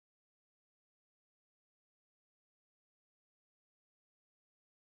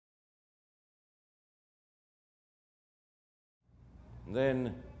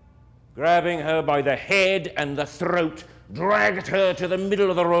Then, grabbing her by the head and the throat, dragged her to the middle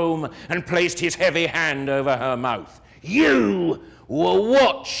of the room and placed his heavy hand over her mouth. "You were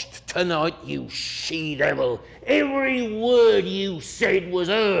watched tonight, you she-devil. Every word you said was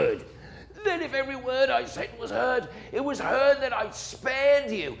heard." "Then if every word I said was heard, it was heard that I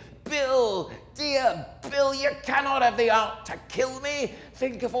spared you. Bill, dear Bill, you cannot have the art to kill me.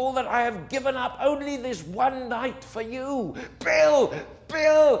 Think of all that I have given up only this one night for you. Bill,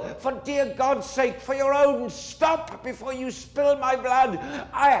 Bill, for dear God's sake, for your own, stop before you spill my blood.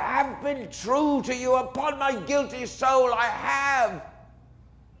 I have been true to you, upon my guilty soul, I have."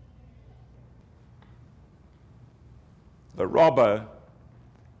 The robber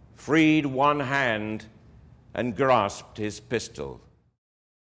freed one hand and grasped his pistol.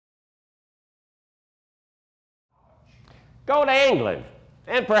 Go to England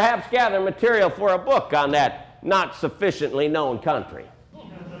and perhaps gather material for a book on that not sufficiently known country.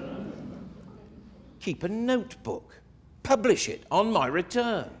 Keep a notebook. Publish it on my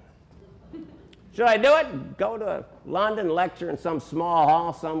return. Should I do it? Go to London, lecture in some small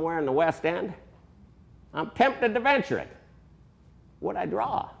hall somewhere in the West End? I'm tempted to venture it. Would I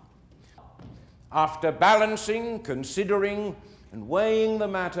draw? After balancing, considering, and weighing the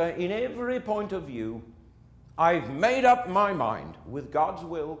matter in every point of view, I've made up my mind, with God's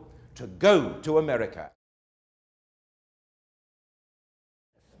will, to go to America.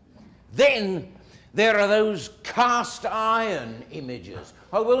 Then there are those cast iron images,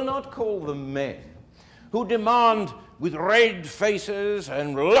 I will not call them men, who demand with red faces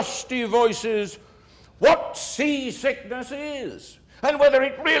and lusty voices what seasickness is, and whether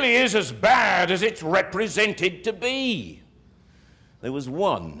it really is as bad as it's represented to be. There was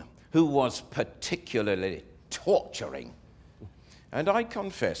one who was particularly torturing, and I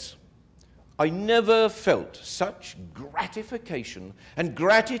confess, I never felt such gratification and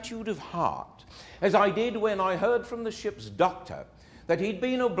gratitude of heart as I did when I heard from the ship's doctor that he'd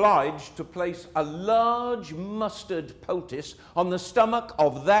been obliged to place a large mustard poultice on the stomach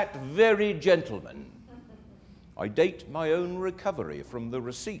of that very gentleman. I date my own recovery from the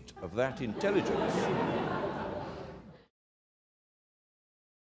receipt of that intelligence.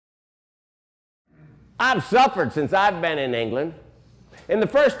 I've suffered since I've been in England. In the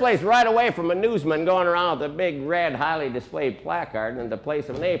first place, right away from a newsman going around with a big red, highly displayed placard in the place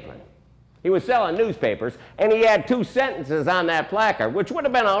of an apron. He was selling newspapers, and he had 2 sentences on that placard, which would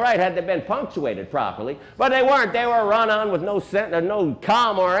have been all right had they been punctuated properly, but they weren't. They were run on with no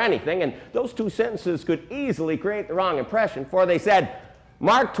comma or anything, and those 2 sentences could easily create the wrong impression, for they said,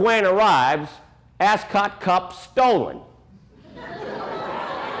 "Mark Twain arrives, Ascot Cup stolen."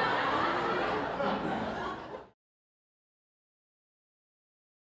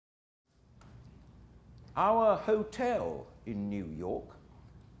 Our hotel in New York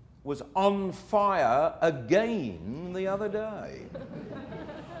was on fire again the other day.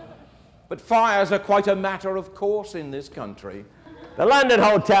 But fires are quite a matter of course in this country. The London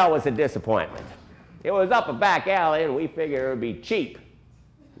hotel was a disappointment. It was up a back alley, and we figured it would be cheap.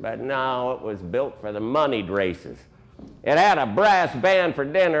 But no, it was built for the moneyed races. It had a brass band for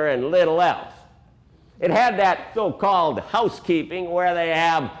dinner and little else. It had that so-called housekeeping where they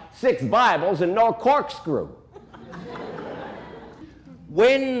have 6 Bibles and no corkscrew.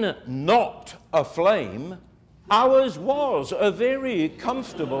 When not aflame, ours was a very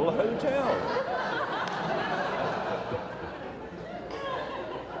comfortable hotel.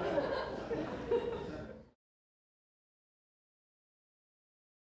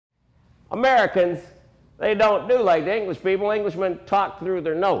 Americans, they don't do like the English people. Englishmen talk through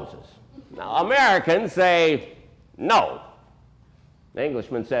their noses. Now, Americans say no. The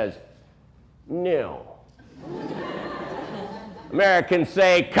Englishman says no. Americans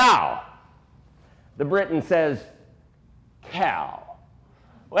say cow. The Briton says cow.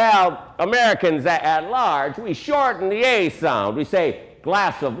 Well, Americans at large, we shorten the A sound. We say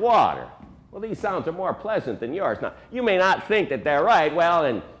glass of water. Well, these sounds are more pleasant than yours. Now, you may not think that they're right. Well,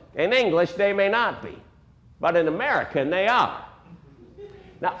 in English, they may not be. But in American, they are.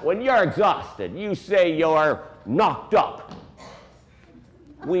 Now, when you're exhausted, you say you're knocked up.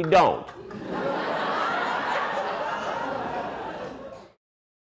 We don't.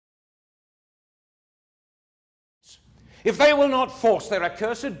 If they will not force their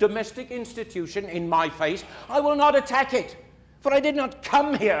accursed domestic institution in my face, I will not attack it, for I did not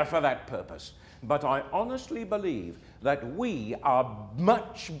come here for that purpose. But I honestly believe that we are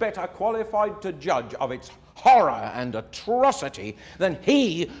much better qualified to judge of its horror and atrocity than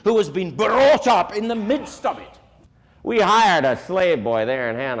he who has been brought up in the midst of it. We hired a slave boy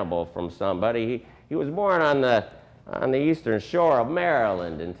there in Hannibal from somebody. He was born on the on the eastern shore of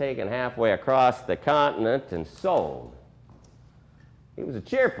Maryland and taken halfway across the continent and sold. He was a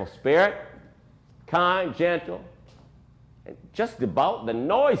cheerful spirit, kind, gentle, and just about the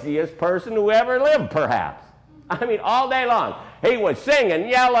noisiest person who ever lived, perhaps. I mean, all day long. He was singing,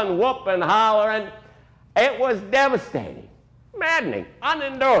 yelling, whooping, hollering. It was devastating, maddening,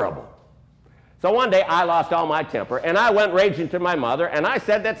 unendurable. So one day I lost all my temper, and I went raging to my mother, and I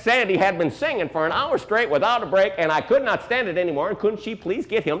said that Sandy had been singing for an hour straight without a break, and I could not stand it anymore, and couldn't she please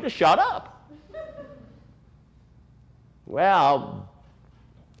get him to shut up? Well,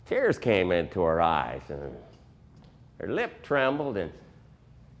 tears came into her eyes, and her lip trembled, and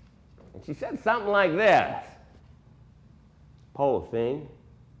she said something like this. "Poor thing,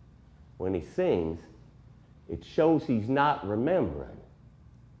 when he sings, it shows he's not remembering,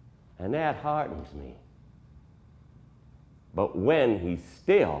 and that hardens me. But when he's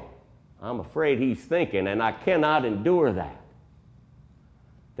still, I'm afraid he's thinking, and I cannot endure that.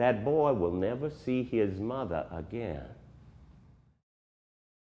 That boy will never see his mother again."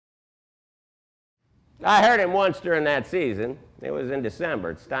 I heard him once during that season. It was in December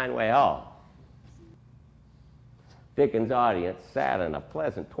at Steinway Hall. Dickens' audience sat in a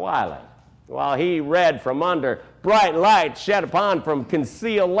pleasant twilight while he read from under bright lights shed upon from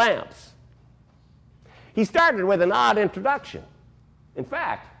concealed lamps. He started with an odd introduction. In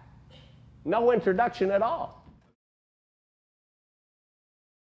fact, no introduction at all.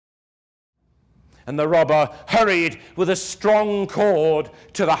 And the robber hurried with a strong cord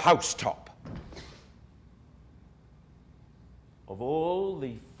to the housetop. Of all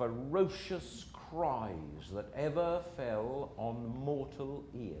the ferocious cries that ever fell on mortal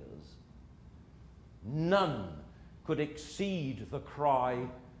ears, none could exceed the cry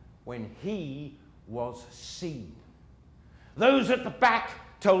when he was seen. Those at the back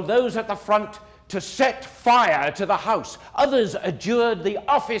told those at the front to set fire to the house. Others adjured the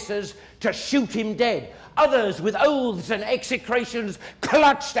officers to shoot him dead. Others, with oaths and execrations,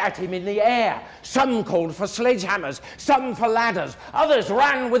 clutched at him in the air. Some called for sledgehammers, some for ladders. Others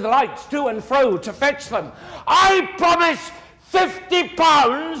ran with lights to and fro to fetch them. "I promise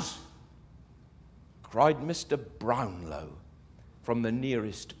 £50, cried Mr. Brownlow from the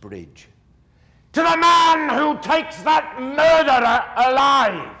nearest bridge, "to the man who takes that murderer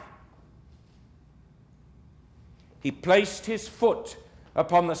alive." He placed his foot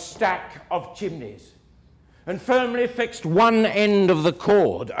upon the stack of chimneys and firmly fixed one end of the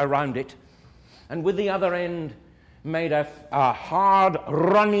cord around it, and with the other end made a hard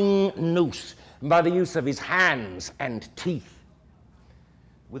running noose by the use of his hands and teeth.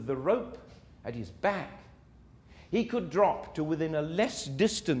 With the rope at his back, he could drop to within a less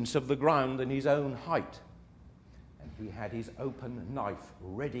distance of the ground than his own height, and he had his open knife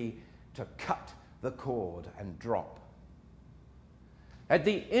ready to cut the cord and drop. At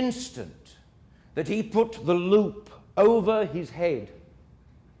the instant that he put the loop over his head,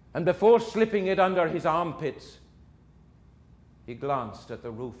 and before slipping it under his armpits, he glanced at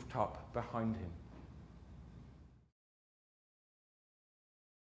the rooftop behind him.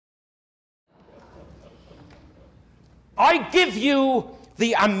 "I give you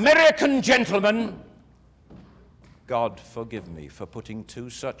the American gentleman." God forgive me for putting two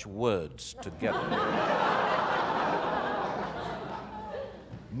such words together.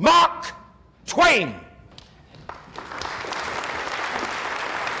 Mark Twain.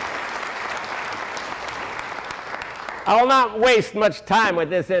 I will not waste much time with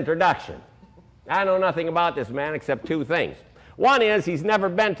this introduction. I know nothing about this man except two things. One is he's never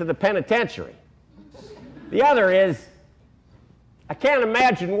been to the penitentiary. The other is I can't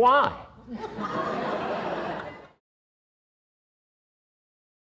imagine why.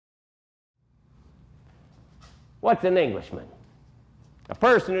 What's an Englishman? A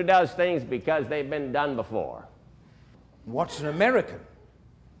person who does things because they've been done before. What's an American?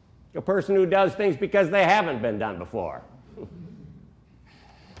 A person who does things because they haven't been done before.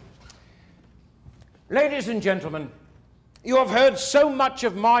 Ladies and gentlemen, you have heard so much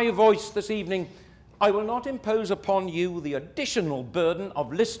of my voice this evening, I will not impose upon you the additional burden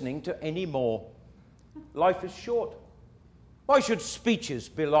of listening to any more. Life is short. Why should speeches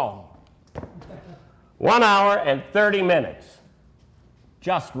be long? 1 hour and 30 minutes.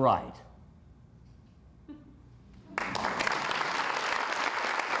 Just right.